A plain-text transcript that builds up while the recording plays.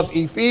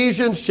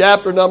Ephesians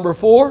chapter number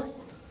 4.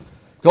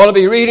 Going to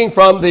be reading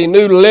from the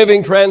New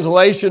Living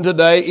Translation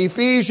today.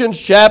 Ephesians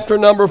chapter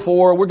number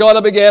 4. We're going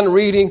to begin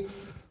reading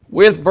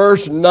with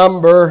verse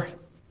number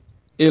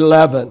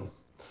 11.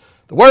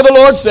 The word of the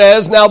Lord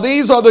says, "Now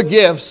these are the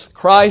gifts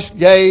Christ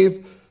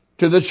gave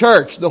to the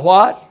church." The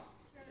what?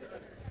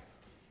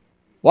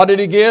 What did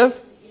he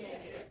give?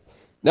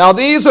 Now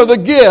these are the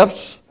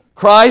gifts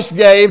Christ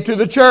gave to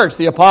the church: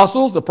 the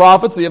apostles, the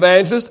prophets, the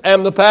evangelists,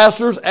 and the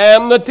pastors,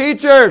 and the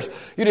teachers.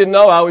 You didn't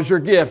know I was your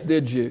gift,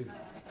 did you?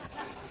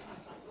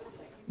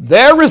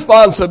 Their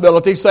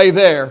responsibility, say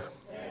their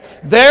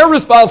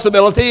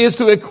responsibility is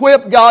to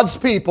equip God's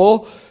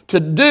people to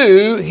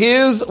do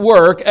His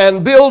work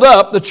and build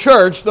up the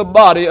church, the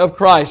body of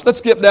Christ. Let's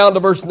skip down to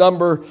verse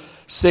number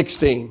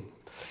 16.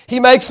 He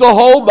makes the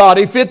whole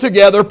body fit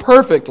together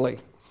perfectly,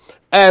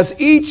 as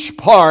each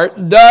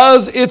part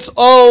does its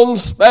own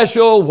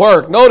special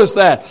work. Notice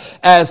that.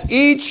 As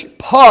each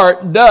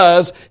part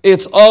does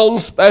its own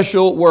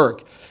special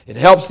work. It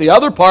helps the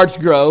other parts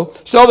grow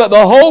so that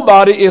the whole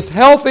body is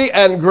healthy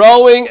and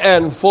growing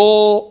and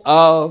full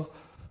of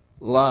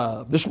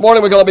love. This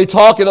morning we're going to be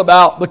talking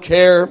about the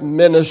Care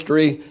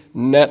Ministry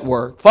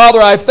Network. Father,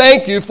 I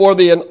thank you for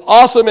the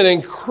awesome and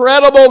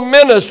incredible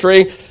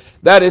ministry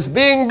that is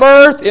being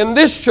birthed in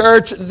this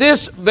church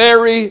this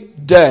very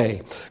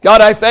day. God,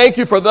 I thank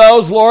you for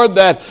those, Lord,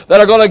 that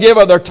are going to give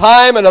of their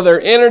time and of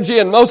their energy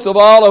and most of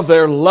all of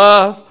their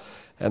love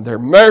and their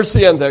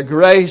mercy and their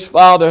grace,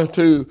 Father,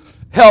 to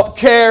help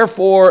care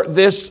for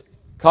this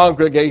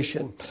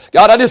congregation.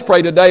 God, I just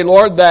pray today,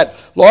 Lord, that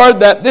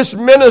this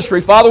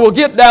ministry, Father, will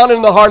get down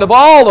in the heart of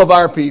all of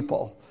our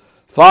people.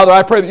 Father,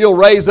 I pray that you'll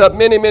raise up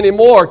many, many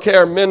more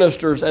care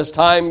ministers as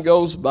time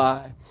goes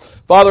by.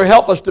 Father,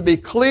 help us to be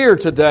clear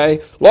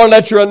today. Lord,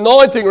 let your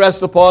anointing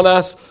rest upon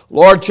us.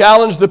 Lord,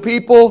 challenge the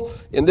people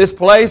in this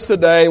place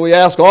today. We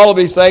ask all of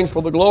these things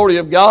for the glory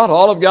of God.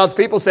 All of God's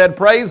people said,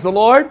 praise the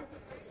Lord.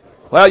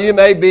 Well, you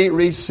may be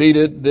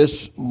reseated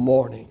this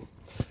morning.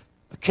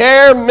 The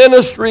Care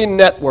Ministry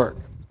Network.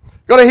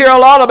 Going to hear a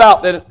lot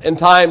about that in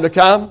time to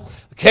come.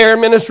 The Care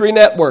Ministry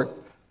Network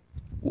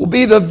will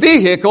be the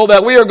vehicle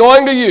that we are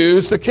going to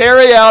use to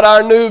carry out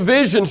our new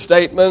vision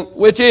statement,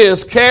 which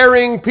is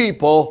caring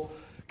people,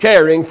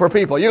 caring for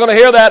people. You're going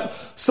to hear that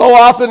so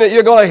often that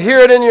you're going to hear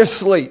it in your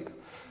sleep.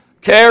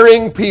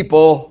 Caring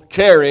people,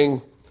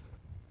 caring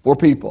for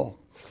people.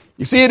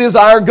 You see, it is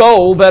our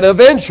goal that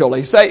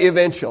eventually, say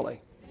eventually,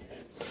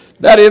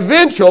 that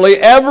eventually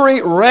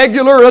every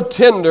regular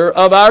attender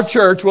of our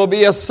church will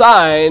be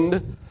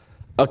assigned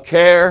a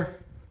care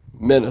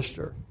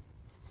minister.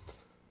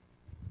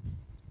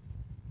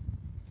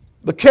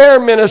 The care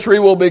ministry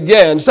will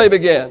begin, say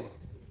begin.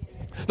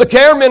 The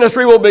care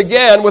ministry will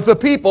begin with the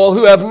people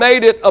who have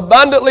made it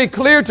abundantly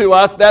clear to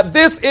us that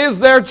this is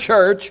their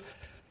church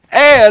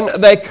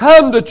and they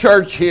come to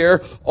church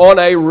here on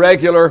a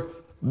regular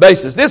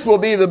basis. This will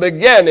be the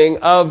beginning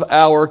of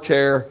our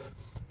care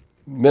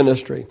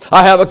ministry.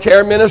 I have a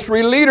care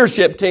ministry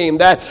leadership team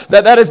that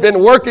has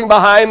been working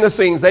behind the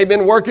scenes. They've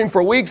been working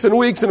for weeks and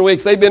weeks and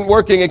weeks. They've been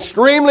working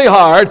extremely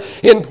hard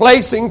in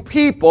placing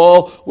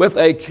people with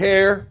a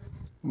care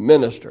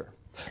minister.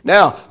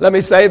 Now, let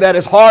me say that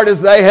as hard as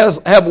they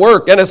have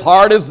worked and as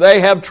hard as they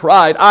have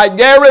tried, I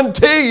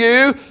guarantee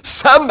you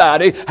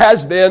somebody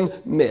has been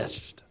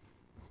missed.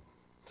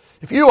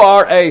 If you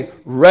are a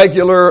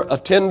regular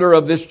attender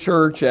of this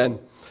church and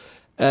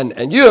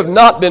you have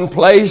not been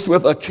placed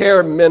with a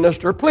care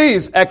minister,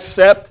 please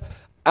accept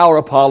our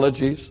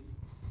apologies.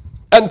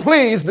 And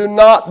please do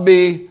not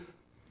be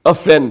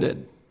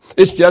offended.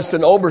 It's just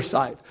an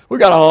oversight. We've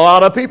got a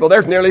lot of people.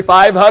 There's nearly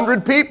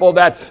 500 people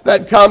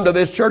that come to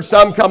this church.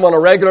 Some come on a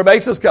regular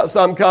basis,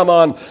 some come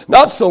on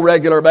not so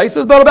regular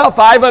basis, but about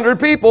 500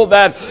 people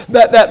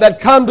that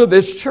come to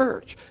this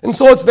church. And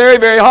so it's very,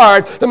 very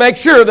hard to make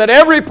sure that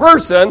every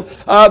person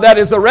that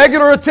is a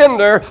regular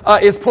attender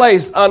is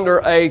placed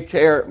under a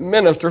care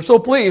minister. So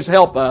please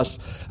help us.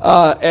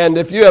 And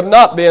if you have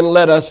not been,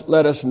 let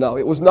us know.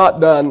 It was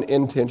not done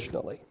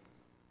intentionally.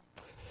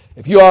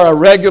 If you are a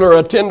regular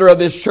attender of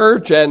this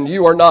church and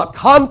you are not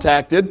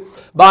contacted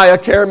by a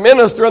care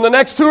minister in the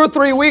next 2 or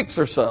 3 weeks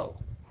or so,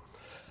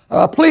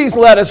 please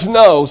let us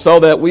know so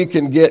that we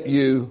can get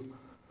you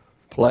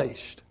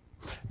placed.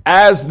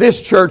 As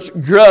this church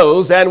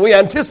grows and we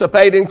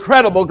anticipate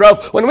incredible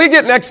growth, when we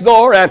get next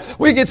door and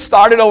we get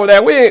started over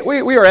there,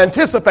 we are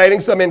anticipating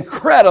some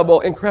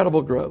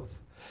incredible growth.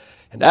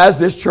 And as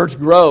this church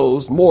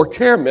grows, more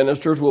care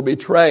ministers will be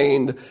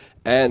trained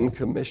and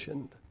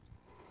commissioned.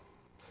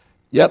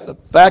 Yet the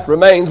fact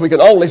remains we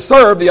can only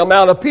serve the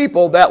amount of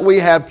people that we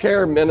have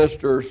care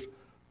ministers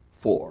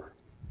for.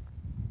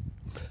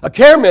 A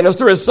care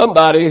minister is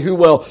somebody who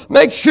will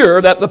make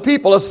sure that the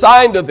people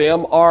assigned to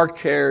them are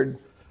cared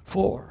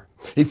for.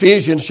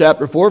 Ephesians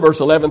chapter 4, verse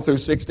 11 through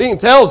 16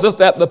 tells us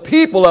that the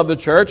people of the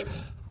church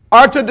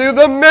are to do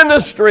the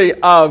ministry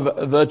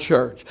of the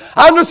church.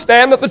 I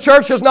understand that the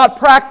church has not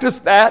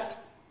practiced that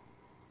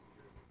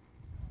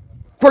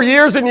for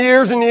years and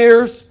years and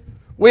years.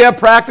 We have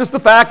practiced the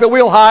fact that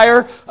we'll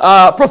hire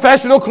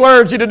professional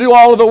clergy to do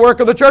all of the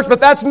work of the church, but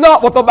that's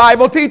not what the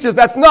Bible teaches.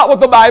 That's not what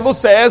the Bible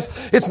says.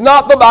 It's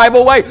not the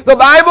Bible way. The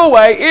Bible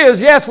way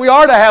is, yes, we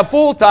are to have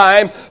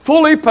full-time,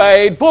 fully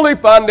paid, fully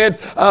funded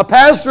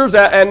pastors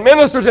and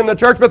ministers in the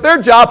church, but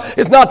their job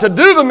is not to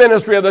do the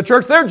ministry of the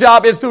church. Their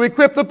job is to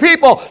equip the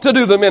people to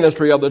do the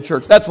ministry of the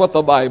church. That's what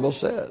the Bible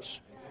says.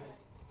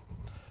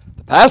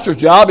 The pastor's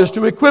job is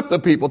to equip the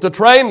people, to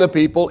train the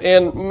people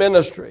in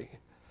ministry.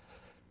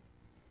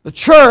 The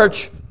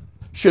church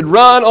should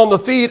run on the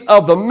feet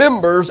of the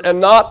members and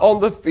not on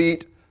the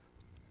feet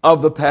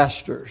of the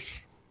pastors.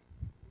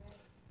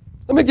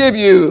 Let me give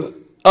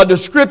you a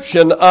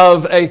description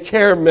of a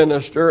care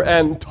minister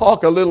and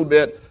talk a little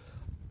bit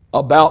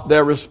about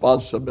their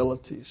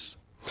responsibilities.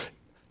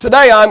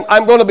 Today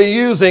I'm going to be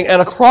using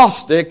an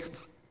acrostic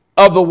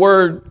of the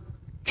word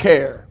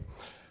care.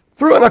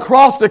 Through an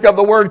acrostic of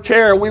the word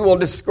care, we will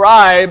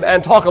describe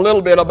and talk a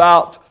little bit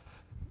about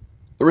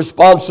the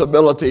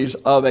responsibilities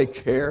of a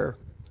care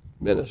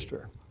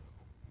minister.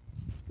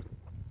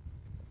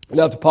 I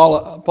have to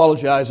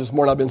apologize this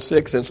morning. I've been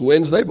sick since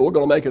Wednesday, but we're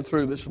going to make it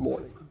through this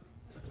morning.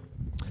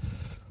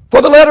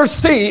 For the letter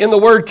C in the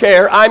word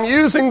care, I'm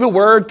using the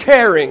word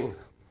caring.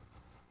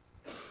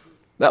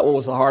 That one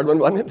was a hard one,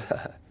 wasn't it?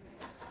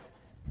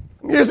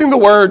 I'm using the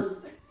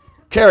word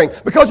caring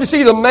because you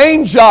see, the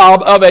main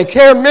job of a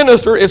care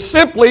minister is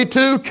simply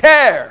to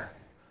care.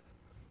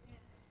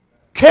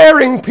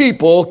 Caring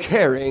people,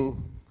 caring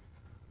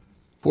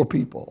for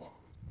people.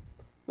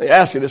 Let me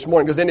ask you this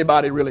morning, does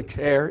anybody really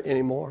care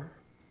anymore?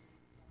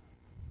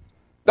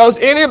 Does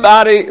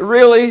anybody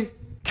really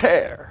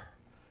care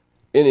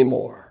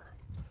anymore?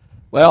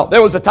 Well,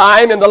 there was a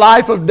time in the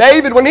life of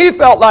David when he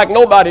felt like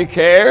nobody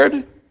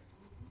cared.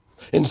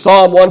 In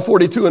Psalm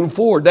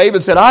 142:4,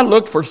 David said, I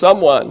looked for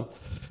someone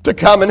to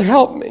come and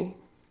help me,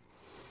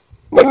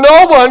 but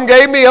no one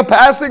gave me a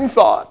passing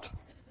thought.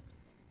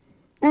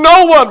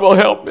 No one will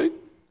help me.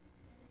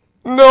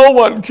 No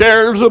one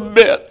cares a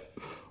bit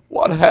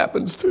what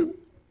happens to me.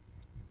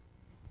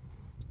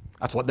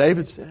 That's what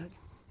David said.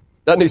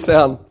 Doesn't he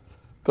sound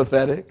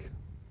pathetic?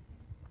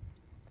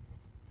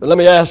 But let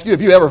me ask you,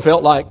 have you ever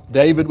felt like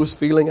David was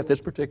feeling at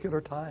this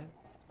particular time?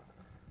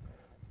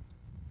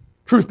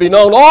 Truth be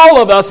known,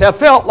 all of us have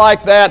felt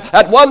like that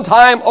at one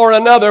time or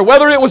another.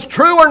 Whether it was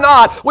true or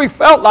not, we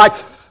felt like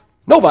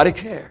nobody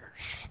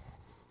cares.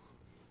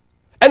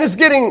 And it's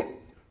getting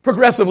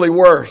progressively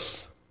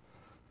worse.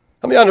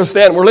 Let me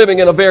understand, we're living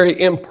in a very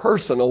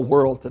impersonal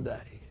world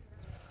today.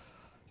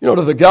 You know,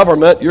 to the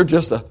government, you're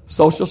just a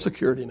social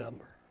security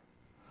number.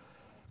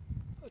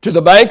 To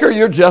the banker,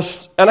 you're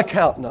just an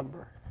account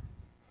number.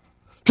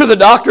 To the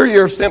doctor,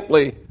 you're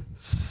simply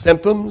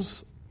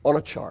symptoms on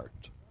a chart.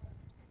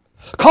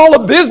 Call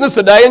a business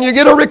today and you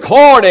get a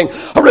recording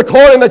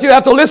that you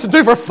have to listen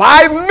to for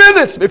 5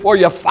 minutes before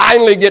you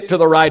finally get to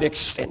the right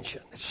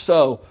extension. It's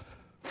so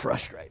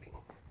frustrating.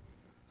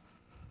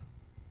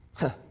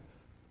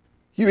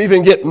 You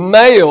even get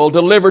mail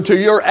delivered to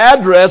your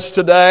address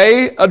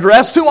today,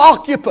 addressed to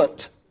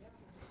occupant.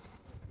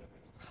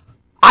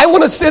 I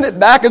want to send it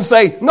back and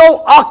say,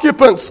 no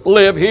occupants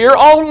live here,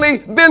 only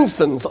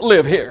Bensons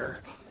live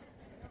here.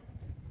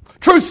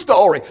 True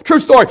story.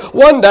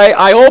 One day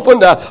I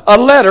opened a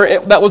letter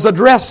that was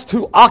addressed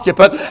to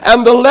occupant,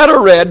 and the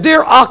letter read,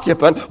 Dear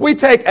occupant, we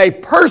take a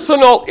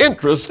personal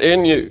interest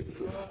in you.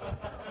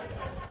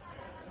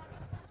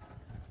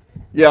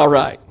 Yeah,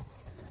 right.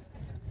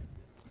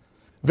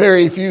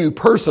 Very few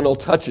personal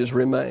touches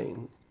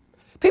remain.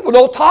 People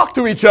don't talk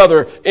to each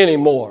other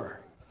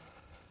anymore.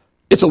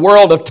 It's a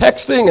world of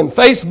texting and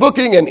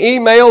Facebooking and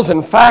emails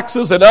and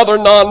faxes and other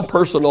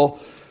non-personal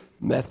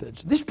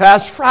methods.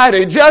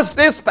 Just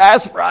this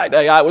past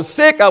Friday, I was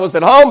sick, I was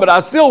at home, but I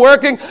was still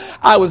working.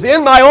 I was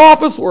in my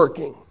office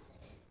working.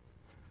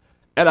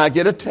 And I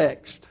get a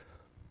text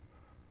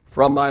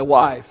from my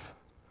wife,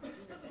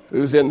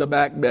 who's in the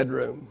back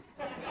bedroom.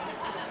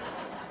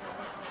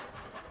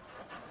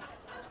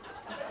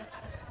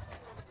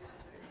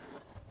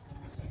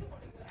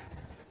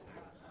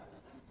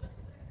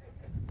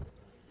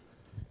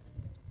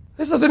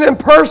 This is an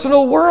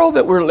impersonal world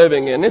that we're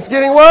living in. It's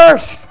getting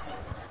worse.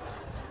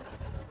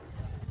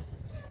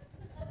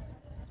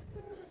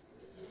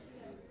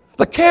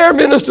 The care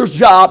minister's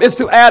job is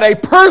to add a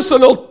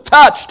personal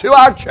touch to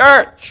our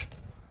church.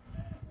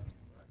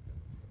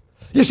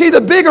 You see,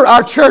 the bigger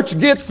our church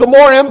gets, the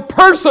more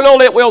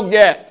impersonal it will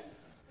get.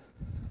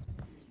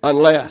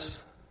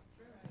 Unless.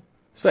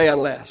 You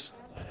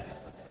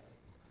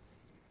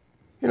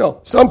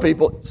know, some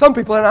people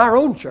in our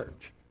own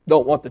church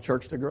don't want the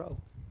church to grow.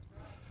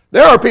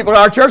 There are people in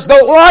our church that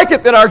don't like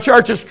it that our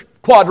church has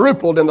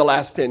quadrupled in the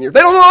last 10 years. They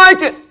don't like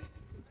it.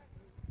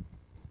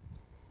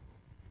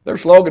 Their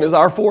slogan is,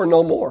 our four,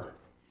 no more.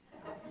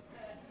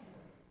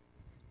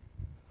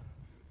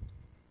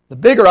 The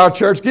bigger our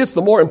church gets,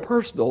 the more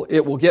impersonal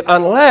it will get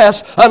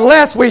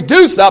unless we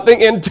do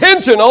something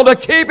intentional to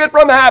keep it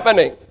from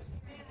happening.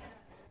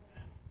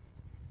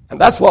 And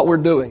that's what we're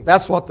doing.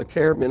 That's what the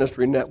Care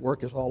Ministry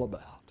Network is all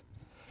about.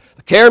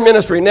 The Care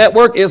Ministry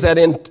Network is an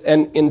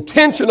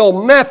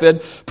intentional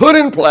method put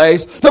in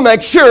place to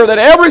make sure that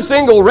every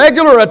single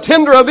regular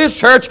attender of this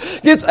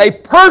church gets a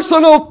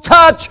personal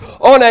touch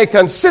on a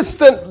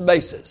consistent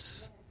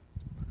basis.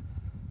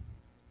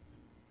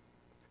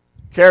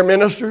 Care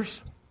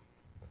ministers,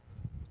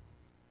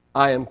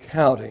 I am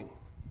counting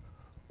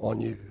on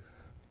you.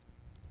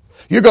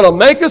 You're going to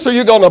make us or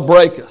you're going to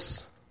break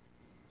us.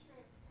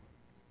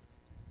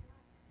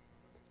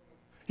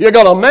 You're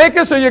going to make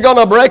us or you're going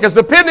to break us,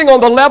 depending on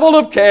the level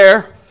of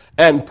care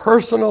and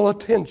personal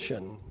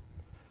attention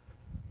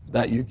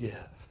that you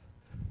give.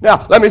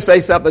 Now, let me say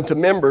something to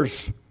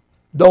members.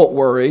 Don't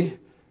worry.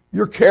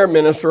 Your care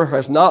minister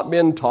has not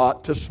been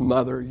taught to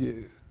smother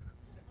you.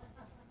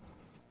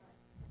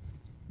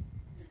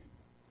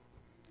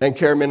 And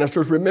care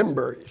ministers,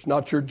 remember, it's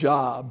not your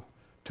job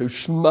to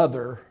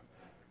smother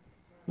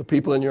the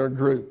people in your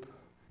group.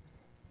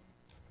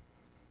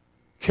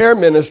 Care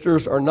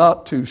ministers are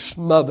not to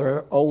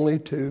smother, only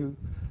to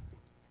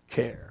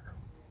care.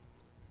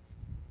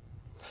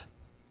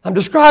 I'm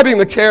describing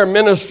the care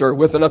minister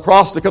with an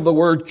acrostic of the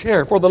word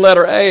care. For the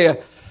letter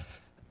A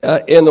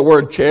in the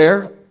word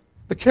care,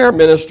 the care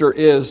minister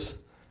is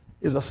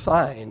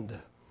assigned.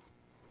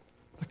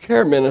 The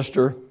care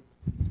minister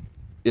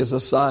is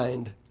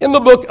assigned. In the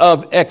book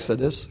of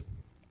Exodus,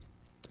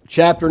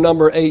 chapter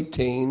number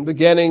 18,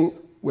 beginning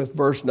with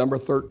verse number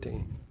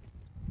 13.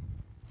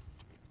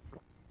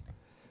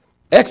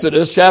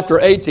 Exodus chapter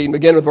 18,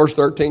 beginning with verse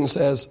 13,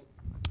 says,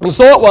 "And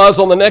so it was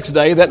on the next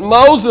day that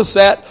Moses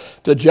sat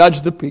to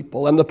judge the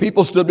people, and the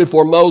people stood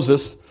before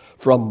Moses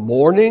from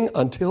morning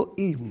until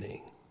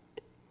evening.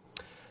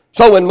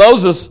 So when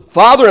Moses'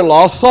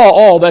 father-in-law saw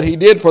all that he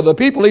did for the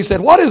people, he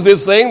said, 'What is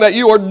this thing that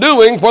you are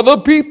doing for the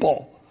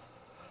people?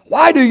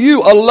 Why do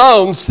you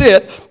alone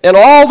sit, and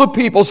all the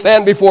people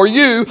stand before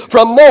you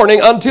from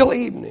morning until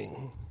evening?'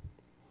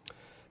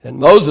 And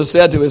Moses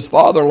said to his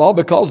father-in-law,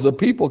 'Because the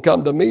people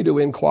come to me to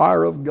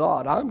inquire of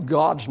God. I'm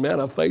God's man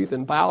of faith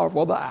and power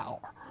for the hour.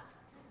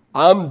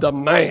 I'm the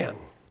man.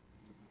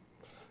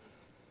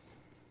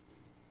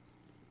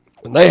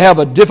 When they have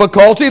a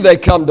difficulty, they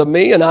come to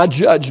me, and I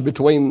judge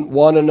between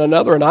one and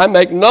another, and I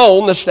make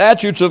known the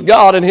statutes of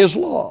God and his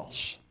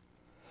laws.'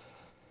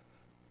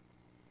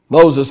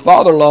 Moses'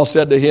 father-in-law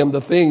said to him,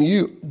 'The thing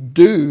you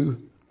do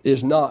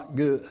is not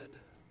good.'"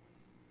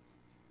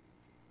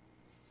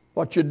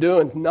 What you're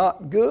doing is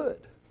not good.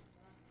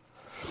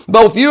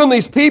 "Both you and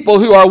these people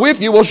who are with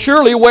you will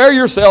surely wear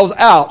yourselves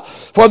out,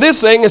 for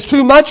this thing is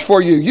too much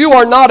for you. You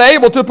are not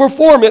able to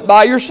perform it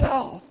by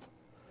yourself.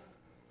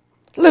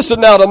 Listen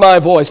now to my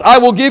voice. I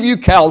will give you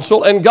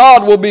counsel, and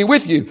God will be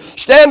with you.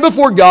 Stand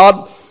before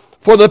God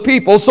for the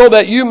people so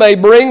that you may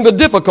bring the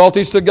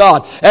difficulties to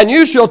God. And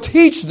you shall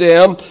teach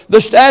them the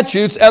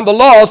statutes and the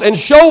laws, and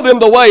show them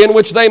the way in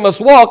which they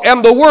must walk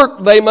and the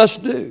work they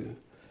must do.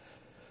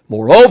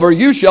 Moreover,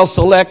 you shall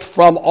select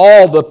from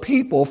all the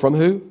people," from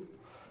who?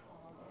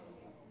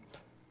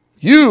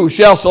 "You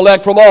shall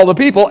select from all the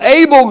people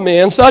able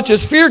men, such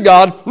as fear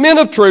God, men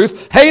of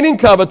truth, hating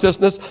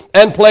covetousness,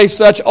 and place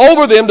such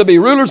over them to be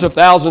rulers of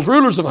thousands,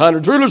 rulers of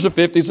hundreds, rulers of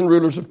fifties, and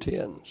rulers of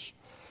tens.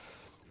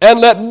 And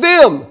let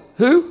them,"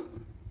 who?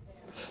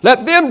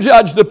 "Let them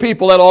judge the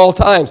people at all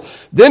times.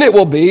 Then it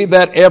will be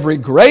that every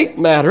great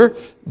matter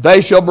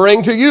they shall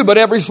bring to you, but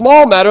every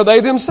small matter they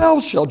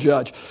themselves shall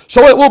judge.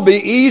 So it will be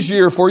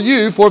easier for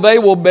you, for they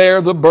will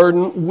bear the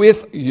burden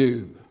with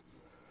you.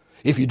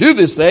 If you do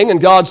this thing,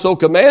 and God so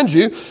commands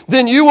you,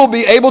 then you will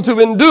be able to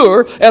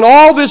endure, and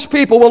all this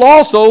people will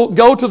also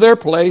go to their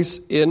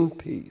place in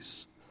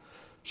peace."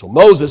 So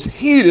Moses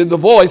heeded the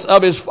voice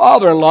of his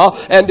father-in-law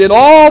and did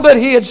all that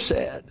he had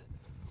said.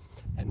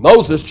 And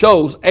Moses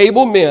chose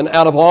able men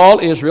out of all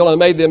Israel and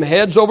made them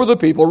heads over the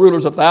people,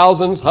 rulers of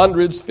thousands,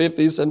 hundreds,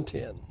 fifties, and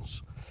tens.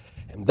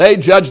 And they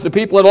judged the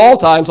people at all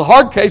times. The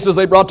hard cases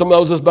they brought to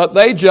Moses, but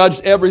they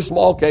judged every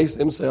small case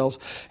themselves.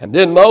 And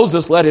then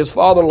Moses let his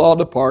father-in-law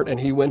depart, and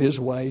he went his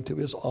way to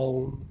his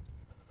own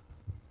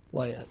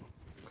land.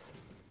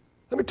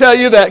 Let me tell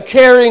you that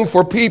caring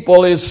for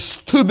people is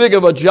too big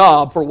of a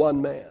job for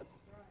one man.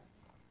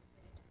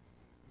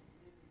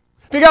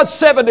 If you got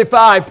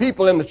 75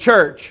 people in the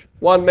church,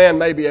 one man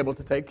may be able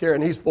to take care,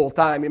 and he's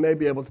full-time. He may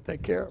be able to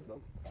take care of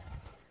them.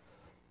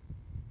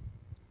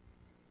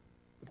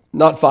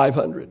 Not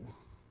 500.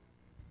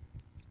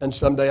 And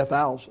someday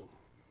 1,000.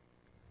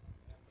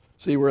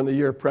 See, we're in the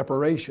year of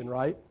preparation,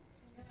 right?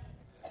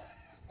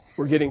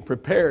 We're getting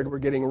prepared. We're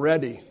getting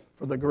ready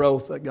for the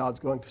growth that God's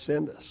going to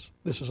send us.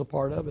 This is a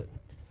part of it.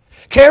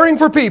 Caring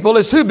for people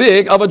is too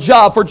big of a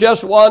job for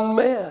just one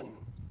man.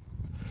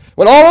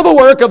 When all of the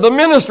work of the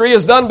ministry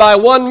is done by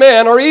one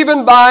man, or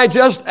even by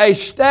just a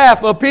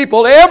staff of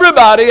people,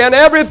 everybody and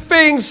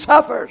everything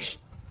suffers.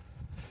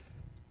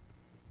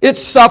 It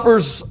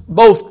suffers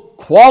both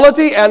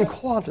quality and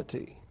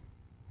quantity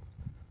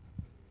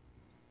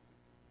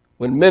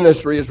when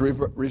ministry is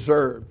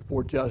reserved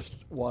for just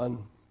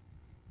one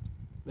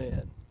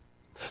man.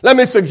 Let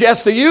me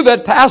suggest to you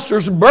that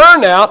pastors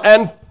burn out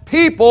and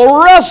people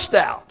rust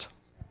out.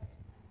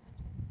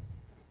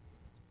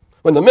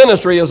 when the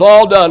ministry is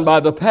all done by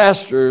the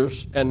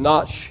pastors and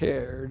not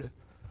shared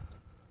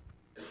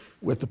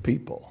with the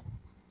people.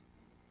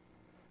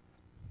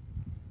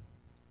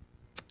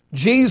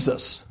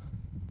 Jesus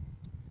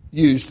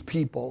used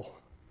people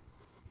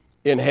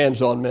in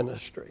hands-on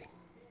ministry.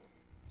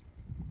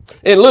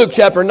 In Luke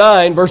chapter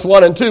 9, verse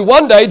 1 and 2,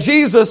 one day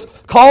Jesus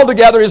called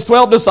together his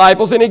 12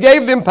 disciples, and he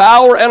gave them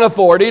power and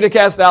authority to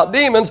cast out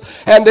demons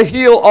and to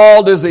heal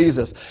all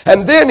diseases.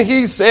 And then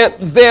he sent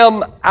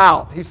them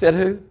out. He said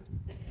who?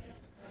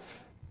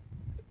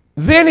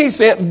 Then he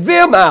sent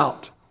them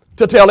out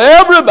to tell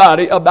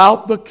everybody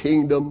about the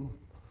kingdom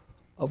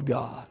of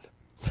God.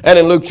 And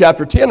in Luke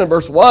chapter 10 and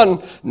verse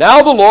 1,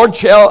 now the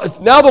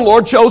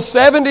Lord chose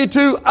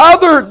 72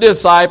 other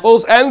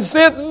disciples and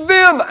sent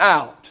them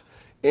out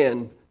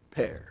in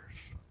pairs.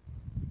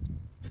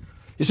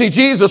 You see,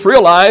 Jesus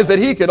realized that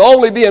he could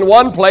only be in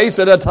one place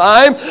at a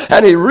time,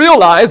 and he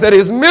realized that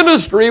his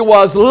ministry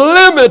was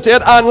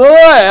limited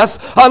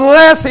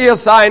unless he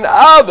assigned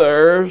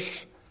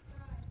others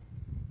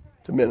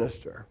to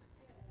minister.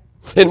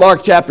 In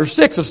Mark chapter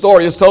 6, a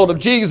story is told of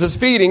Jesus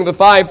feeding the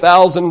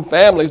 5,000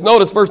 families.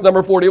 Notice verse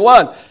number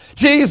 41.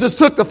 Jesus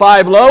took the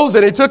 5 loaves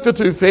and he took the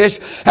 2 fish,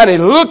 and he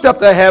looked up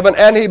to heaven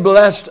and he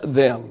blessed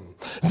them.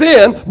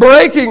 Then,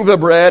 breaking the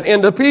bread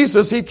into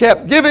pieces, he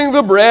kept giving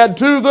the bread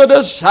to the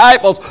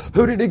disciples.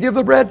 Who did he give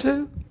the bread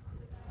to?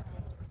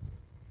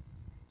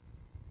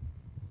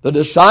 The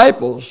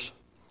disciples,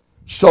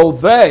 so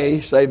they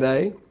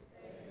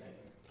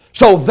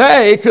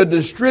could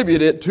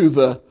distribute it to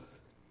the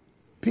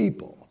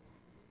people.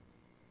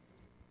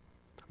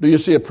 Do you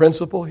see a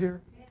principle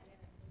here?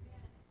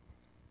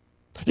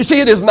 You see,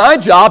 it is my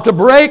job to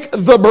break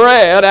the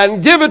bread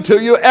and give it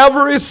to you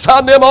every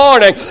Sunday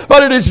morning.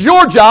 But it is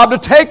your job to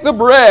take the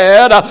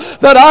bread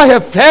that I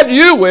have fed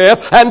you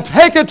with and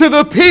take it to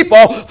the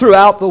people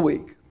throughout the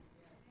week.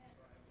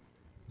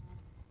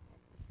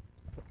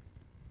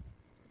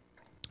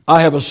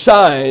 I have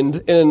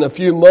assigned, in a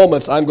few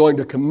moments, I'm going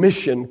to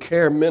commission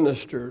care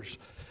ministers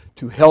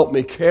to help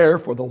me care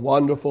for the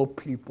wonderful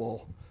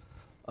people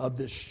of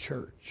this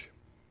church.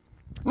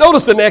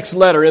 Notice the next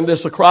letter in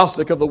this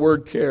acrostic of the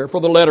word care.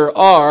 For the letter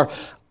R,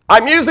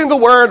 I'm using the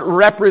word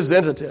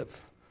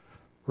representative.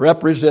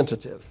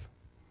 Representative.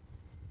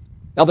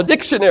 Now the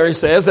dictionary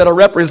says that a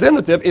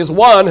representative is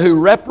one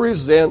who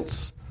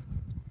represents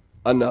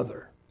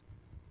another.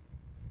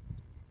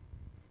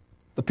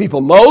 The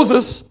people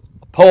Moses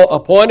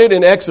appointed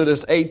in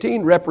Exodus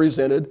 18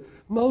 represented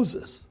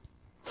Moses.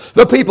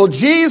 The people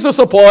Jesus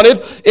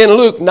appointed in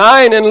Luke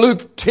 9 and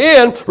Luke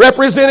 10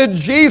 represented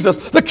Jesus.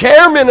 The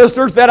care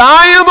ministers that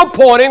I am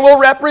appointing will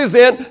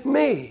represent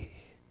me.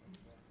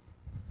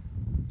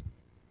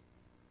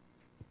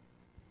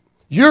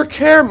 Your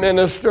care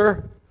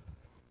minister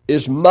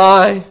is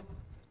my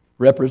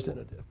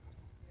representative.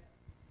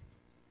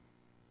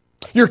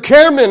 Your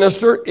care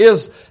minister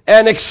is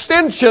an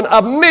extension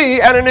of me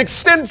and an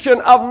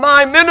extension of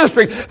my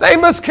ministry. They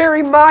must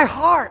carry my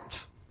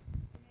heart.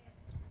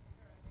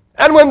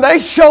 And when they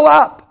show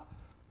up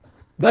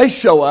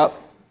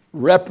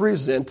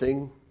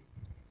representing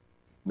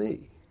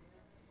me.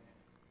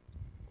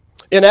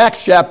 In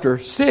Acts chapter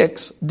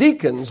 6,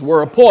 deacons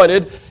were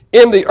appointed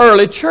in the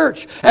early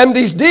church. And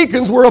these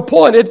deacons were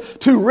appointed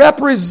to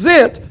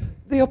represent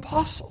the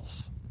apostles.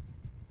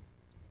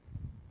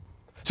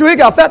 So we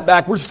got that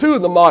backwards too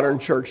in the modern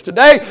church.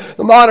 Today,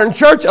 the modern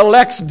church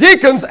elects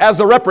deacons as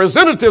the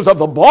representatives of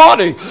the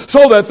body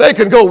so that they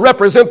can go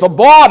represent the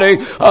body,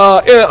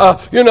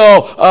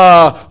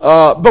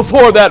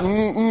 before that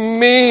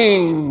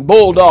mean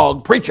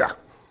bulldog preacher.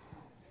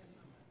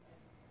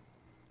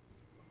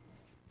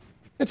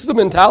 It's the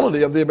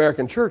mentality of the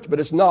American church, but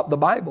it's not the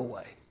Bible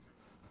way.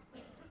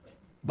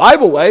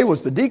 Bible way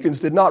was the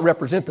deacons did not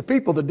represent the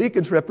people. The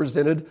deacons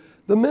represented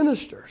the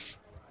ministers.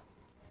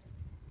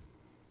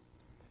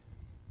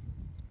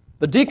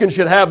 The deacon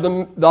should have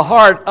the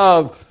heart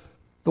of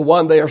the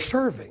one they are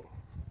serving.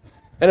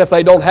 And if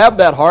they don't have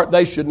that heart,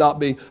 they should not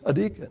be a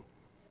deacon.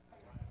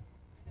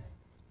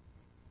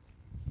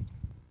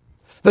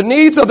 The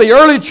needs of the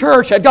early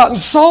church had gotten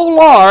so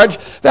large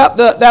that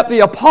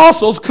the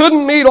apostles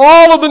couldn't meet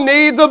all of the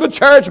needs of the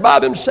church by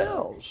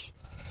themselves.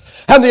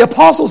 And the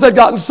apostles had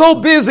gotten so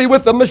busy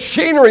with the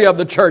machinery of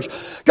the church,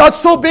 got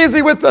so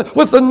busy with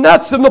the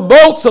nuts and the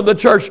bolts of the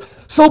church,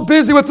 so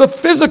busy with the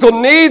physical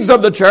needs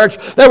of the church.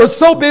 They were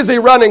so busy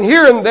running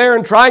here and there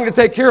and trying to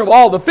take care of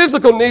all the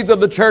physical needs of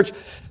the church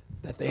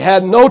that they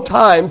had no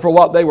time for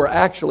what they were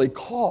actually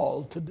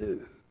called to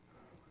do.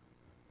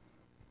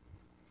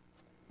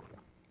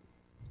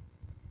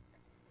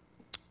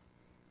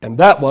 And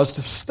that was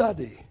to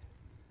study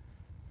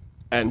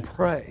and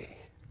pray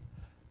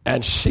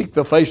and seek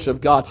the face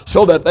of God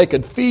so that they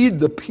could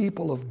feed the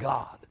people of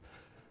God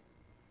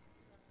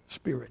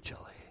spiritually.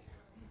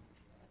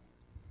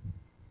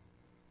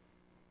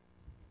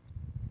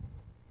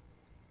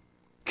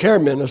 Care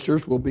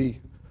ministers will be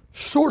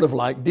sort of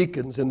like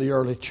deacons in the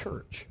early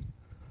church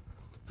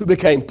who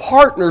became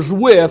partners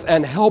with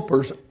and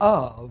helpers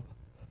of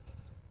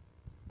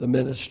the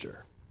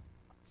minister.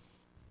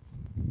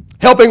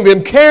 helping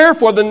them care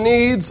for the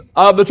needs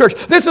of the church.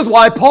 This is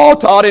why Paul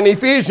taught in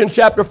Ephesians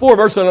chapter 4,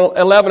 verses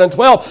 11 and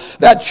 12,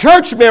 that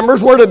church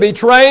members were to be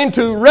trained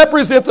to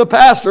represent the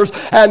pastors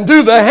and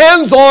do the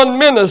hands-on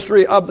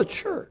ministry of the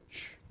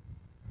church.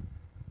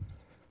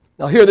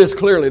 Now hear this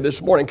clearly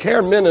this morning.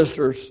 Care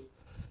ministers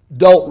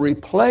don't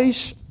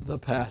replace the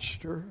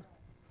pastor.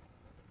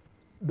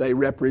 They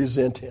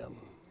represent him.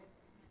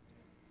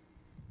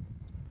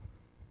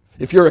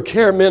 If you're a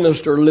care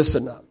minister,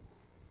 listen up.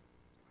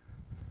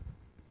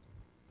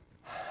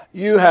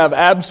 You have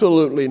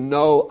absolutely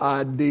no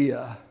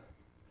idea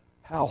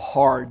how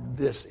hard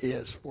this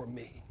is for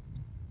me.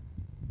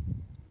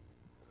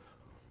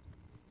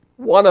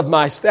 One of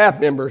my staff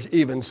members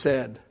even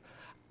said,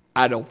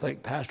 I don't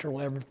think Pastor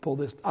will ever pull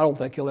this. I don't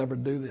think he'll ever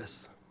do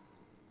this.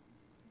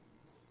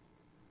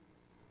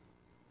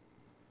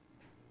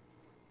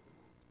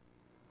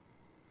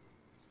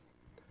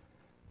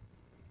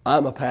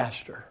 I'm a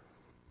pastor.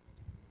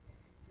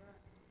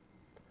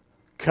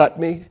 Cut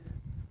me,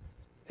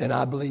 and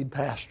I bleed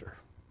pastor.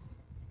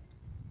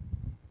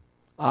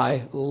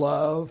 I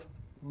love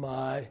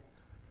my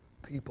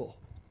people.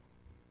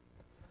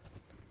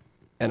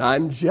 And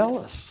I'm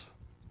jealous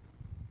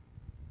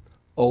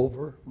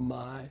over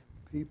my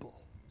people.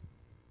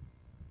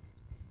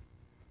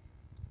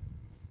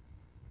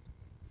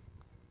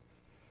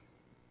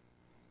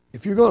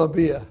 If you're going to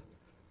be a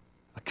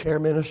care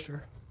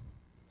minister,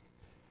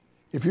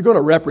 if you're going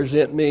to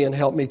represent me and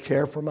help me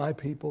care for my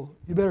people,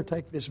 you better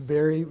take this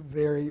very,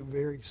 very,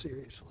 very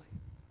seriously.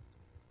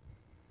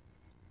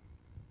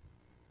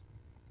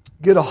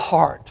 Get a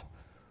heart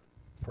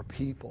for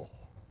people.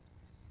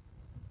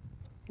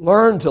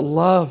 Learn to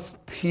love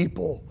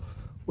people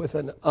with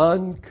an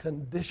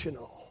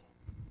unconditional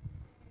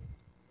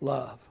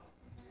love.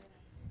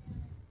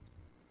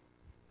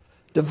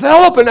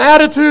 Develop an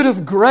attitude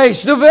of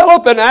grace.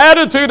 Develop an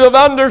attitude of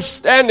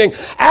understanding.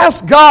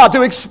 Ask God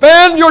to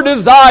expand your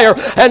desire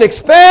and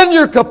expand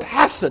your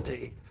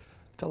capacity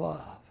to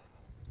love.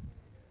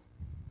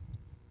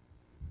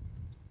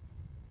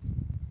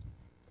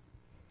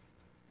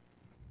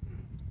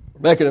 We're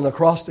making an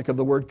acrostic of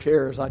the word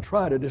care as I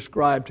try to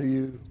describe to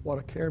you what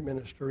a care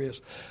minister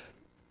is.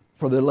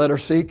 For the letter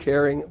C,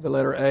 caring. The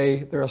letter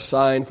A, they're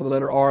assigned. For the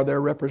letter R,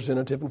 they're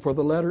representative. And for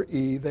the letter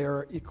E, they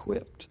are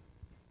equipped.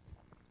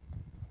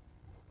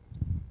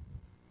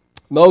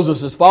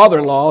 Moses'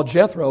 father-in-law,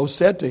 Jethro,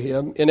 said to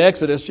him in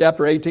Exodus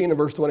chapter 18 and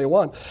verse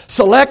 21,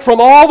 select from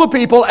all the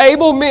people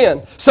able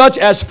men, such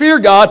as fear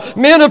God,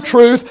 men of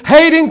truth,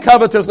 hating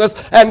covetousness,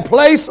 and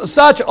place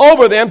such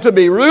over them to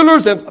be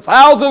rulers of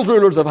thousands,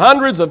 rulers of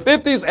hundreds, of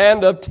fifties,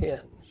 and of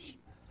tens.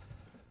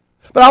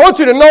 But I want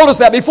you to notice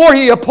that before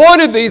he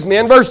appointed these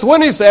men, verse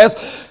 20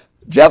 says,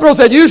 Jethro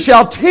said, you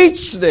shall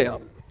teach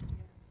them.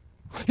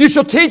 You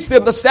shall teach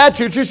them the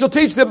statutes, you shall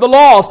teach them the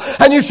laws,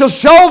 and you shall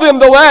show them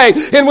the way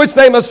in which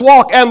they must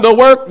walk and the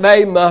work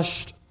they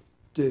must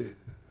do.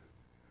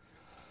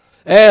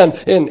 And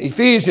in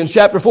Ephesians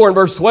chapter 4 and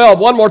verse 12,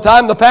 one more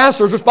time, the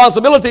pastor's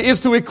responsibility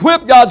is to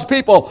equip God's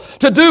people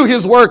to do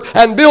his work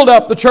and build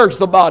up the church,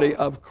 the body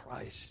of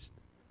Christ.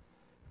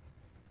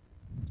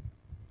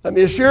 Let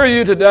me assure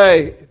you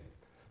today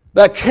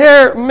that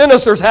care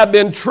ministers have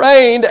been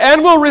trained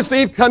and will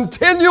receive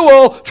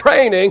continual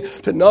training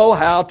to know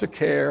how to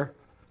care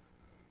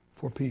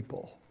for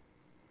people.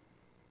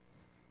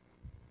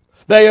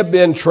 They have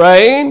been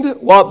trained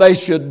what they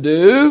should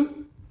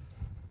do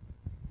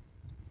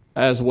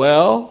as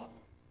well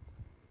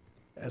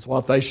as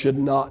what they should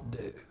not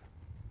do.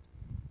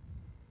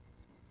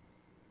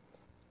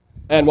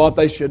 And what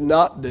they should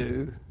not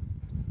do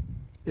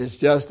is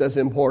just as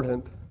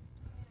important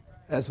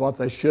as what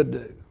they should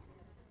do.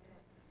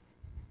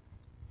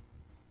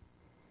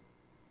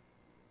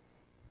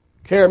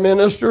 Care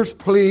ministers,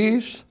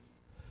 please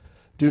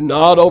do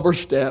not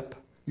overstep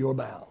your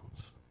bounds.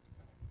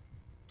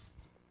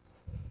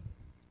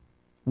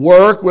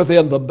 Work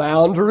within the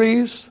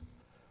boundaries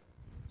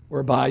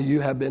whereby you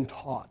have been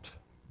taught.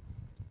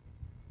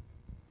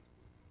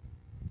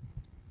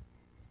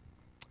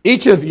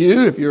 Each of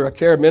you, if you're a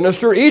care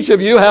minister, each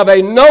of you have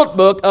a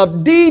notebook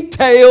of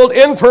detailed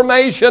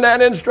information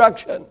and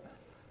instruction.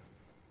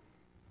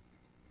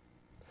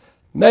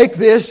 Make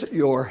this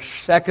your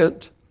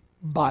second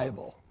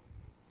Bible.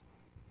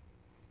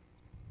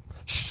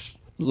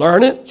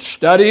 Learn it,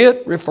 study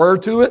it, refer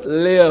to it,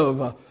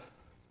 live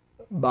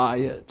by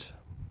it.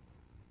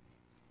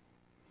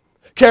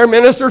 Care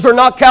ministers are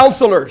not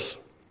counselors.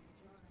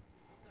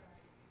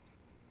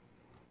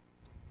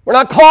 We're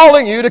not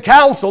calling you to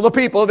counsel the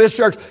people of this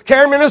church.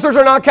 Care ministers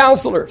are not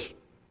counselors.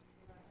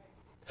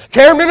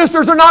 Care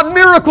ministers are not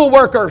miracle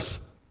workers.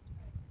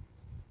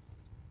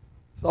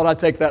 Thought I'd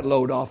take that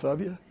load off of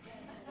you.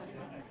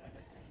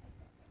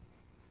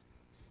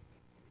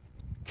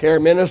 Care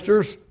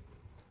ministers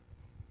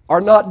are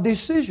not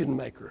decision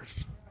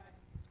makers.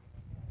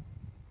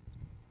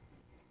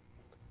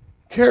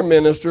 Care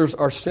ministers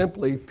are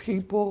simply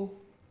people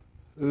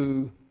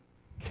who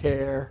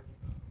care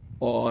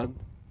on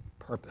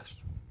purpose.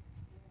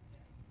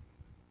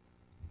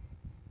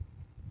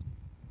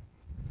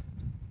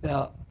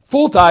 Now,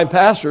 full-time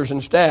pastors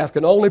and staff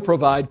can only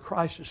provide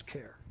crisis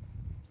care.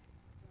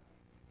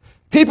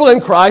 People in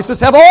crisis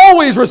have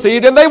always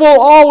received, and they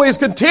will always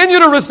continue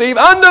to receive,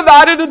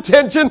 undivided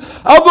attention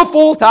of the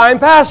full-time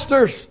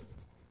pastors.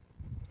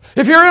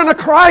 If you're in a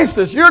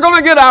crisis, you're going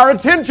to get our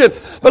attention.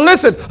 But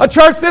listen, a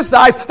church this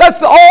size,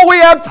 that's all we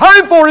have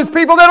time for is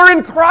people that are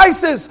in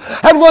crisis.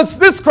 And once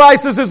this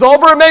crisis is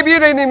over, maybe you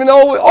didn't even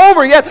know it's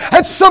over yet,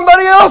 and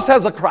somebody else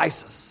has a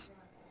crisis.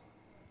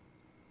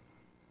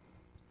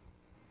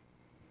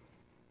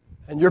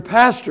 And your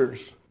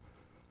pastors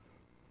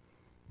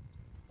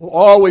will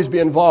always be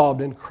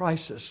involved in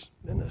crisis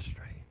ministry.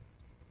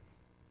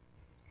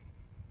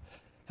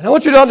 And I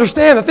want you to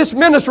understand that this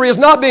ministry is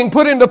not being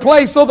put into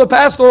place so the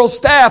pastoral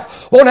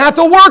staff won't have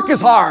to work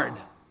as hard.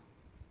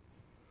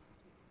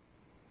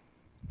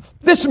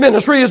 This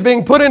ministry is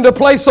being put into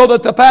place so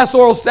that the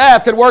pastoral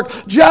staff can work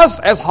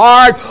just as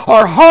hard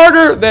or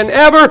harder than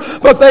ever,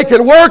 but they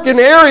can work in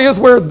areas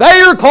where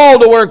they are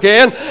called to work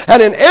in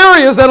and in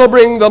areas that will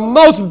bring the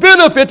most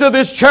benefit to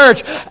this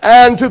church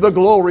and to the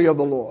glory of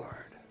the Lord.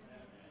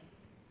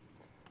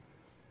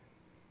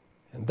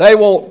 And they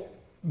won't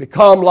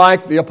become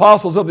like the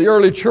apostles of the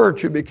early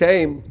church who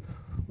became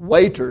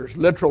waiters,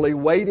 literally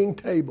waiting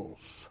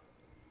tables,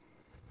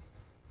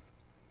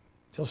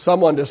 till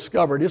someone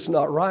discovered it's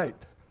not right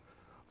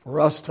for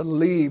us to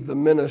leave the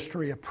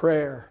ministry of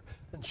prayer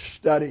and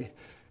study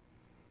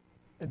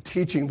and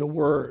teaching the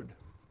Word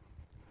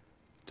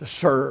to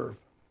serve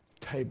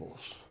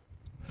tables.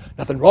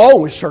 Nothing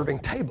wrong with serving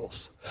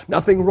tables.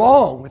 Nothing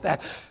wrong with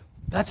that.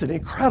 That's an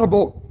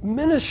incredible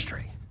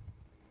ministry.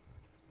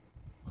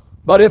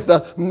 But if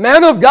the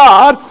man of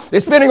God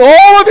is spending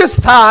all of his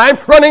time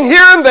running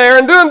here and there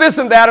and doing this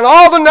and that and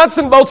all the nuts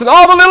and bolts and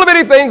all the little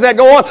bitty things that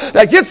go on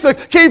that keeps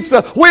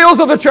the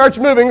wheels of the church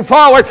moving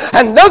forward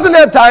and doesn't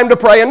have time to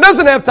pray and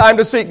doesn't have time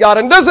to seek God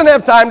and doesn't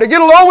have time to get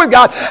along with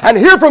God and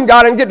hear from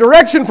God and get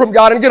direction from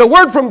God and get a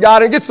word from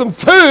God and get some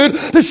food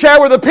to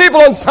share with the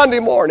people on Sunday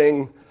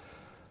morning,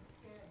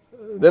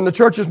 then the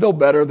church is no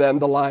better than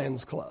the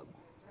Lions Club.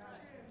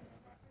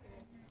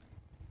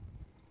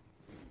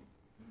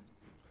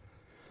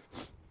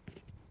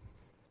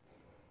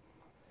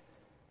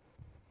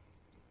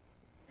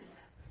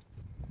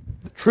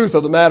 Truth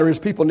of the matter is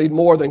people need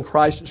more than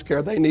crisis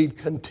care. They need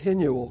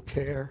continual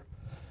care.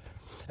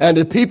 And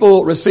if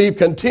people receive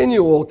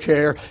continual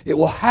care, it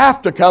will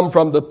have to come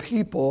from the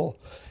people.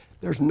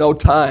 There's no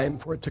time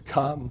for it to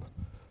come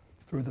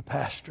through the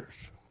pastors.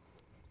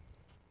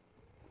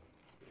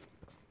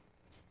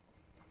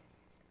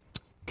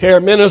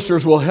 Care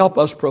ministers will help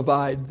us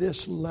provide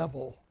this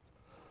level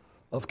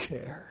of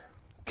care.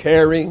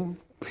 Caring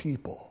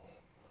people.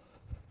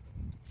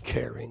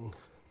 Caring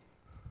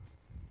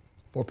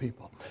for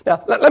people.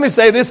 Now, let me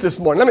say this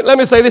morning. Let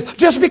me say this.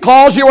 Just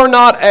because you are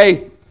not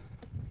a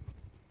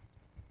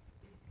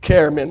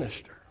care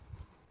minister,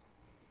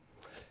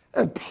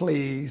 and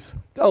please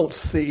don't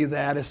see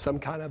that as some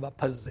kind of a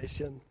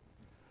position.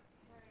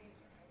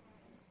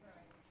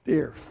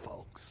 Dear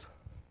folks,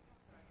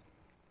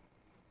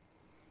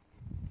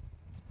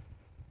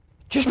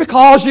 just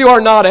because you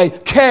are not a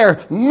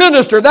care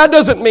minister, that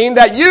doesn't mean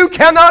that you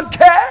cannot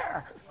care.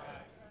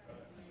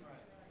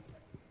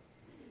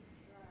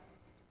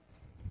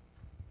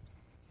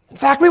 In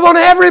fact, we want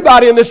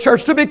everybody in this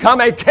church to become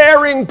a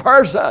caring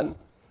person.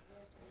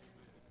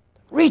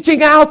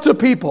 Reaching out to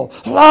people,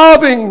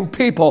 loving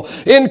people,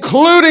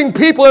 including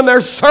people in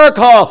their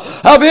circle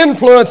of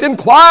influence,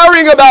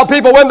 inquiring about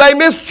people when they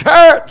miss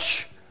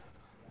church.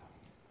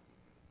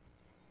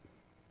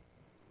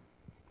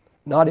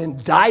 Not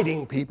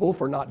indicting people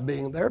for not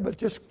being there, but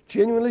just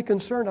genuinely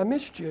concerned. I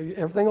missed you.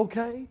 Everything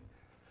okay?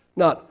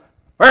 Not,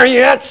 where are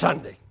you at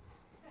Sunday?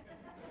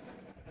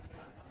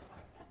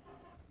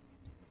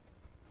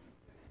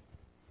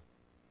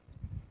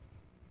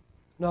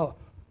 No.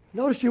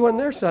 Notice you weren't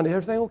there Sunday.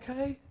 Everything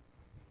okay?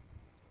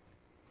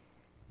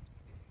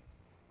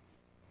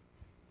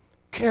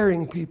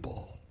 Caring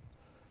people.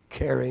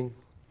 Caring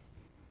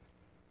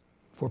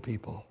for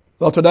people.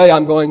 Well, today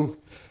I'm going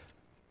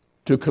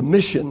to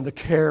commission the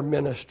care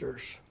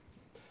ministers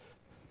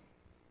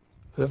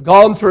who have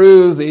gone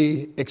through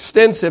the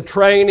extensive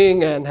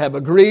training and have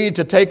agreed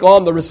to take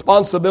on the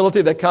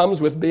responsibility that comes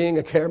with being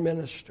a care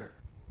minister.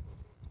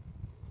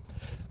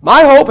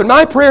 My hope and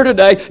my prayer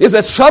today is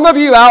that some of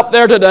you out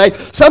there today,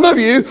 some of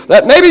you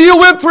that maybe you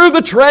went through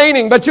the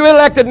training, but you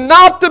elected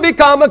not to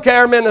become a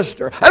care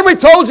minister. And we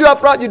told you up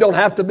front you don't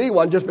have to be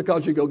one just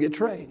because you go get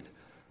trained.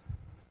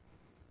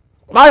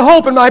 My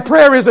hope and my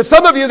prayer is that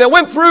some of you that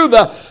went through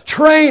the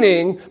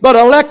training but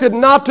elected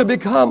not to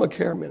become a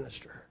care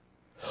minister.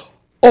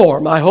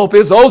 Or my hope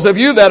is those of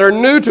you that are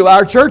new to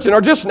our church and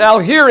are just now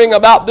hearing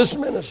about this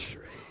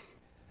ministry.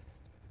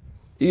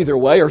 Either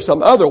way or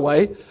some other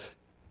way,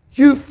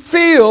 you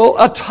feel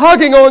a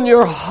tugging on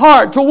your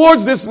heart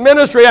towards this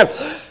ministry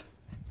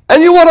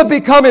and you want to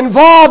become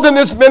involved in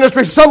this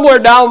ministry somewhere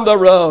down the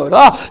road.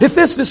 If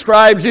this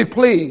describes you,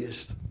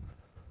 please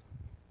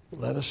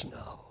let us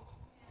know.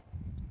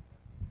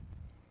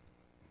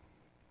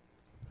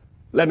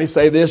 Let me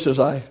say this as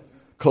I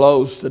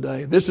close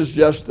today. This is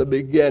just the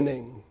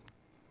beginning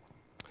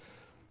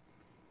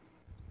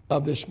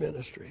of this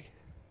ministry.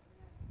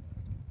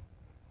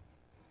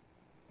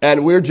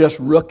 And we're just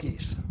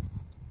rookies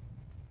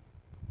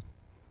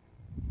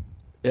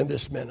in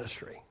this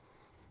ministry.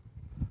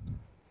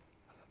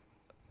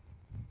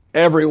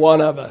 Every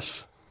one of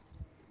us,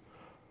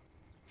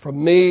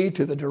 from me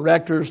to the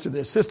directors, to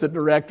the assistant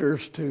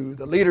directors, to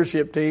the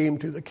leadership team,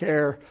 to the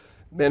care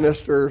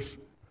ministers,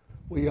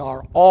 we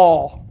are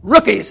all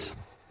rookies.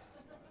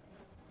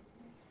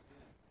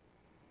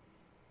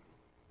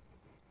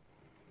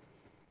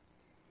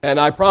 And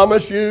I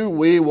promise you,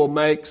 we will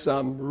make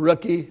some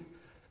rookie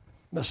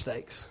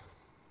mistakes.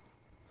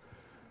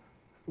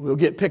 We'll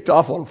get picked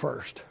off on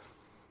first.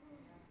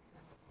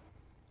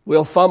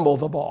 We'll fumble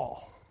the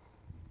ball.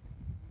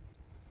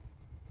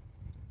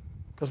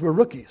 Because we're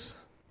rookies.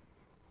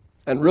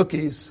 And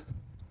rookies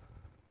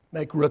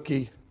make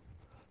rookie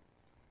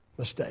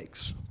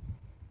mistakes.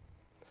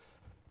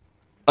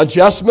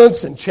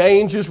 Adjustments and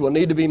changes will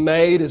need to be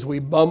made as we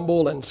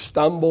bumble and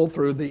stumble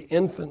through the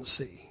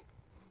infancy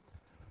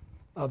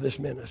of this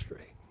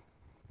ministry.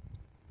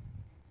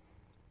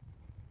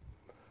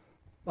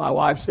 My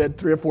wife said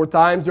 3 or 4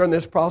 times during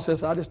this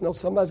process, I just know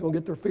somebody's going to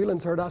get their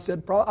feelings hurt. I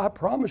said, I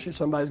promise you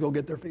somebody's going to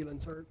get their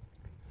feelings hurt.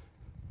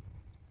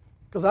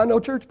 Because I know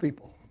church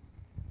people.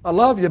 I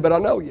love you, but I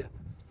know you.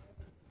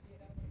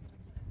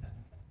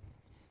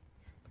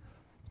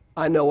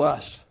 I know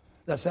us. Does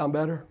that sound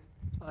better?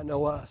 I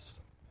know us.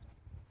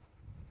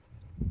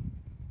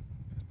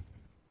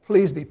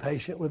 Please be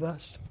patient with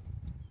us.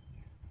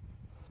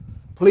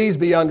 Please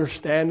be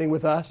understanding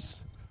with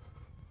us.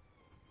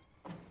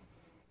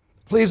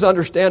 Please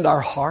understand our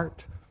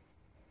heart.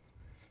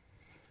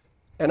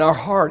 And our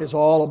heart is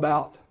all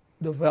about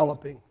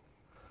developing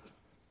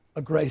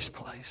a grace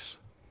place.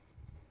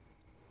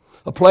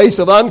 A place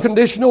of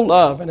unconditional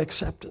love and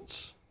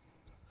acceptance.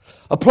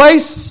 A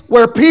place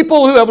where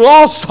people who have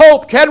lost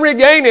hope can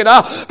regain it.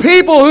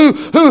 People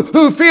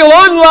who feel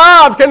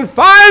unloved can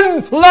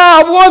find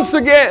love once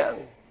again.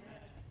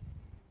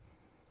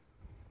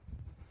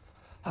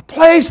 A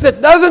place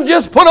that doesn't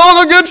just put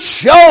on a good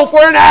show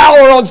for an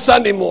hour on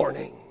Sunday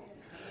morning.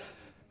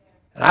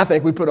 And I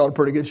think we put on a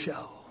pretty good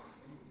show.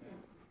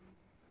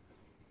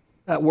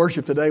 That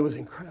worship today was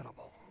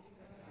incredible.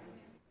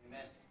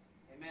 Amen.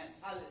 Amen.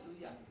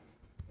 Hallelujah.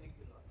 Thank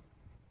you, Lord.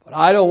 But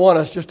I don't want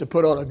us just to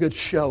put on a good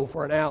show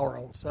for an hour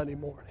on Sunday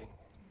morning.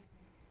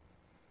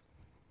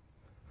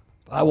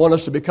 I want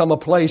us to become a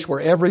place where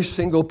every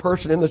single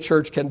person in the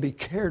church can be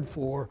cared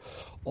for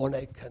on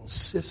a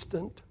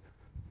consistent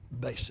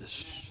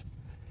basis.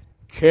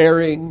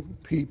 Caring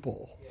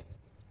people.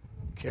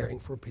 Caring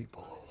for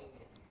people.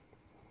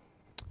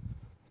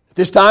 At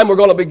this time, we're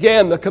going to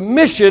begin the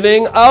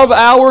commissioning of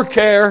our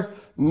care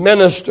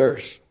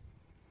ministers.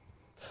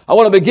 I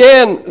want to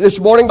begin this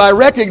morning by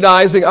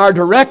recognizing our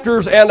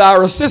directors and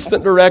our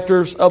assistant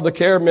directors of the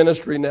Care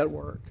Ministry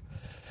Network.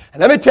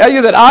 And let me tell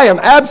you that I am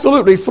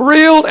absolutely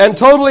thrilled and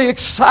totally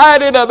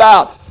excited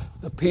about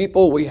the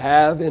people we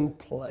have in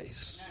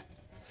place.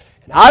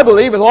 And I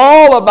believe with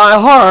all of my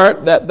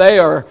heart that they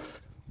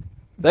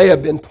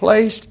have been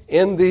placed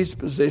in these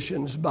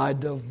positions by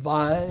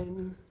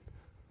divine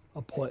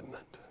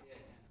appointment.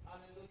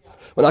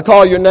 When I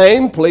call your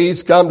name,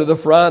 please come to the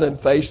front and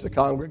face the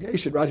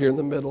congregation right here in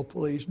the middle,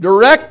 please.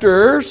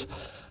 Directors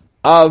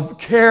of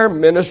Care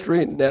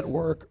Ministry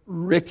Network,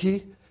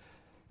 Ricky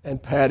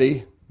and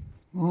Patty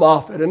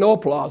Moffitt. And no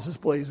applauses,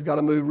 please. We've got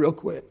to move real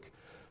quick.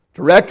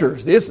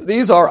 Directors.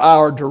 These are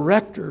our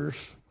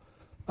directors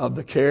of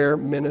the Care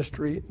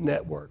Ministry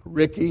Network,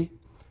 Ricky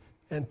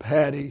and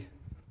Patty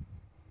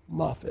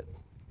Moffitt.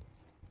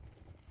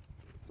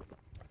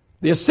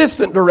 The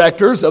assistant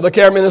directors of the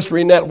Care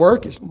Ministry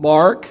Network is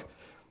Mark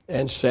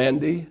and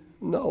Sandy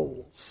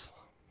Knowles.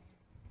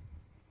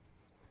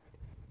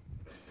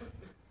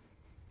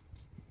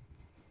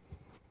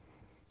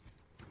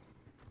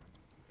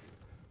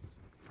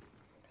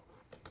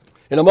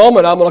 In a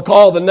moment, I'm going to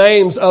call the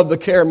names of the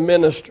care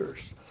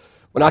ministers.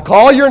 When I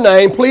call your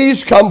name,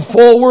 please come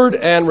forward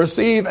and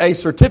receive a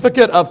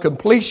certificate of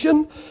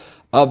completion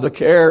of the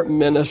care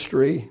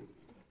ministry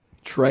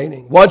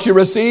training. Once you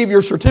receive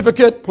your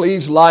certificate,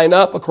 please line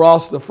up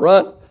across the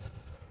front.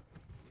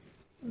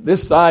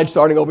 This side,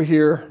 starting over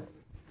here,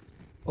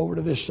 over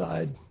to this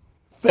side,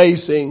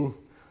 facing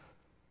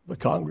the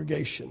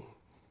congregation.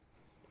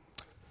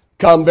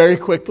 Come very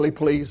quickly,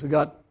 please. We've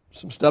got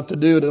some stuff to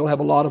do and I don't have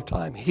a lot of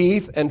time.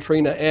 Heath and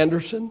Trina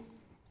Anderson.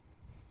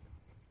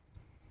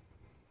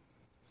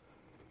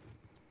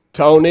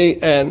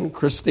 Tony and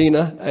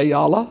Christina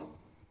Ayala.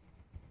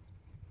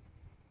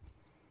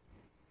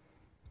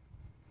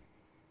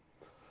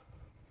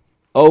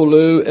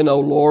 Olu and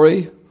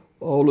Olori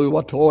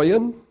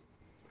Oluwatoyan.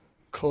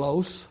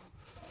 Close.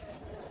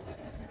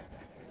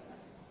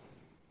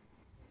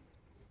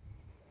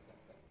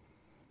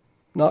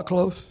 Not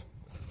close?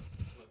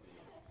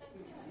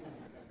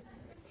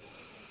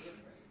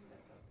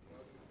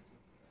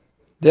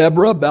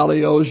 Deborah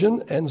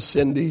Baliosian and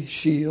Cindy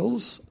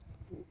Shields.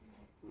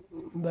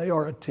 They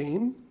are a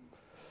team.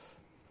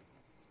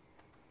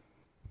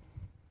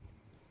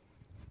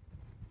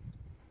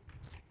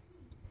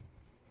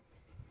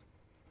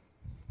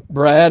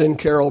 Brad and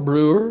Carol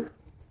Brewer,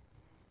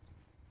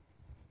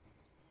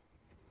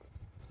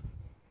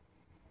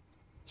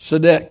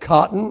 Sadette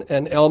Cotton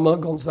and Elma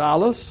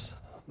Gonzalez.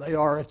 They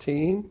are a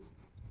team.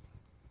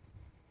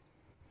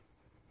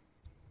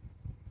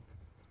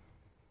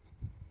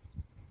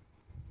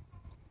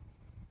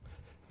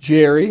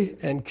 Jerry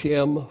and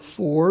Kim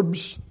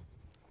Forbes.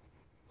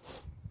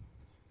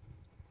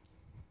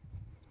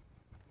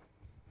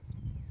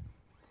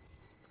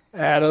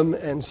 Adam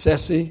and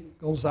Ceci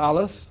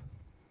Gonzalez.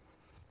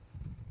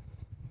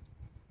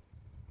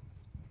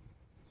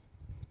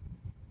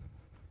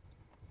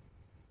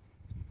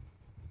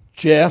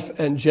 Jeff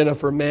and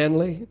Jennifer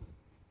Manley.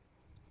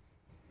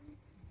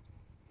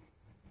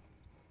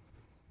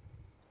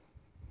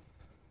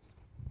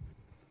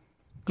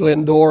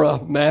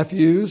 Glendora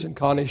Matthews and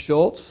Connie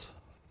Schultz.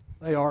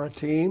 They are a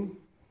team.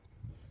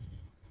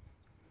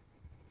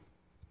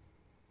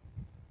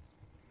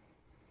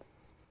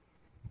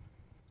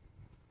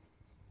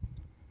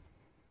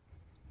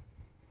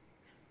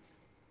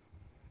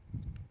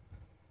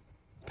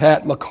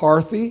 Pat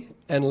McCarthy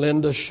and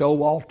Linda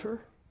Showalter.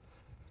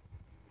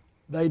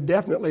 They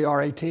definitely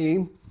are a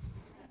team.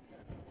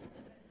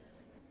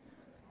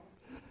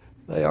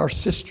 They are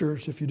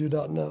sisters, if you do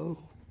not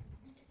know.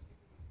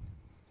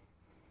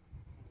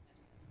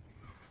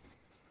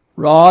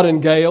 Rod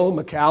and Gail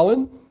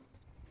McCowan.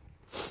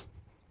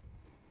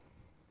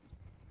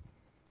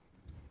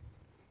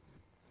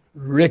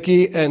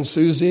 Ricky and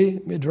Susie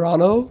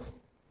Medrano.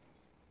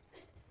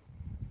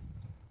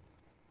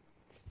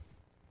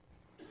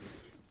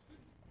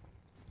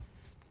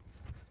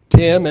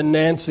 Tim and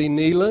Nancy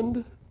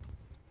Neeland.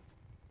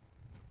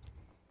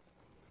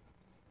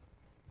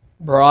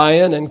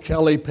 Brian and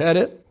Kelly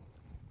Pettit.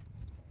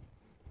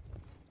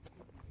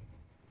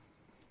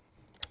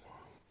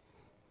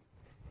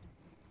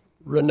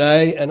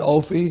 Renee and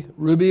Ophi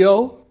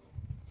Rubio.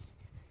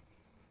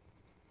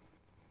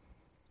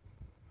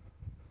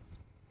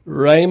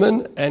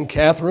 Raymond and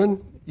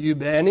Catherine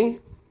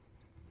Ubani.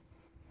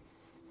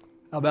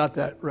 How about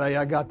that, Ray?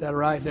 I got that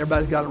right.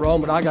 Everybody's got it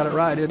wrong, but I got it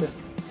right, isn't it?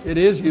 It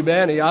is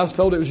Ubani. I was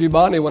told it was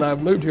Ubani when I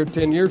moved here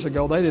 10 years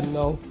ago. They didn't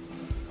know.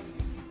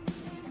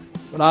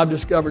 But I've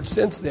discovered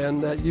since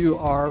then that you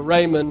are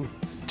Raymond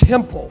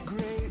Temple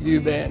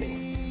Ubani.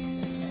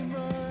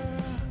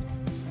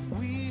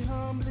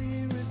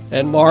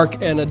 And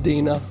Mark and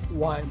Adina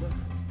Weimer.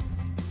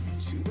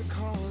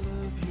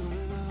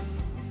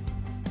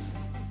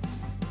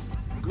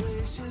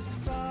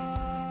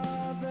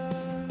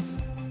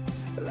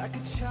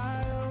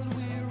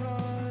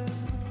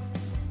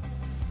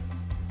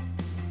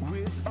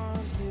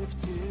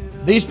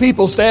 These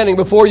people standing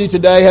before you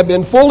today have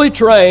been fully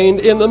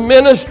trained in the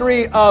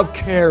ministry of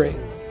caring.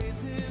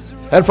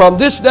 And from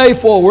this day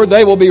forward,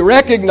 they will be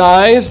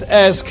recognized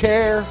as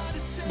care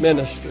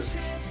ministers.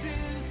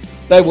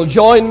 They will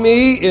join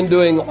me in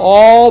doing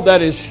all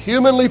that is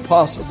humanly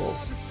possible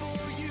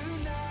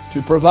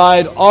to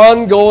provide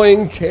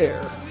ongoing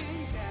care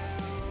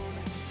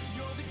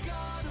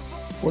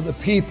for the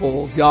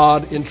people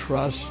God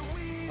entrusts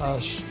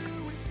us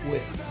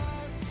with.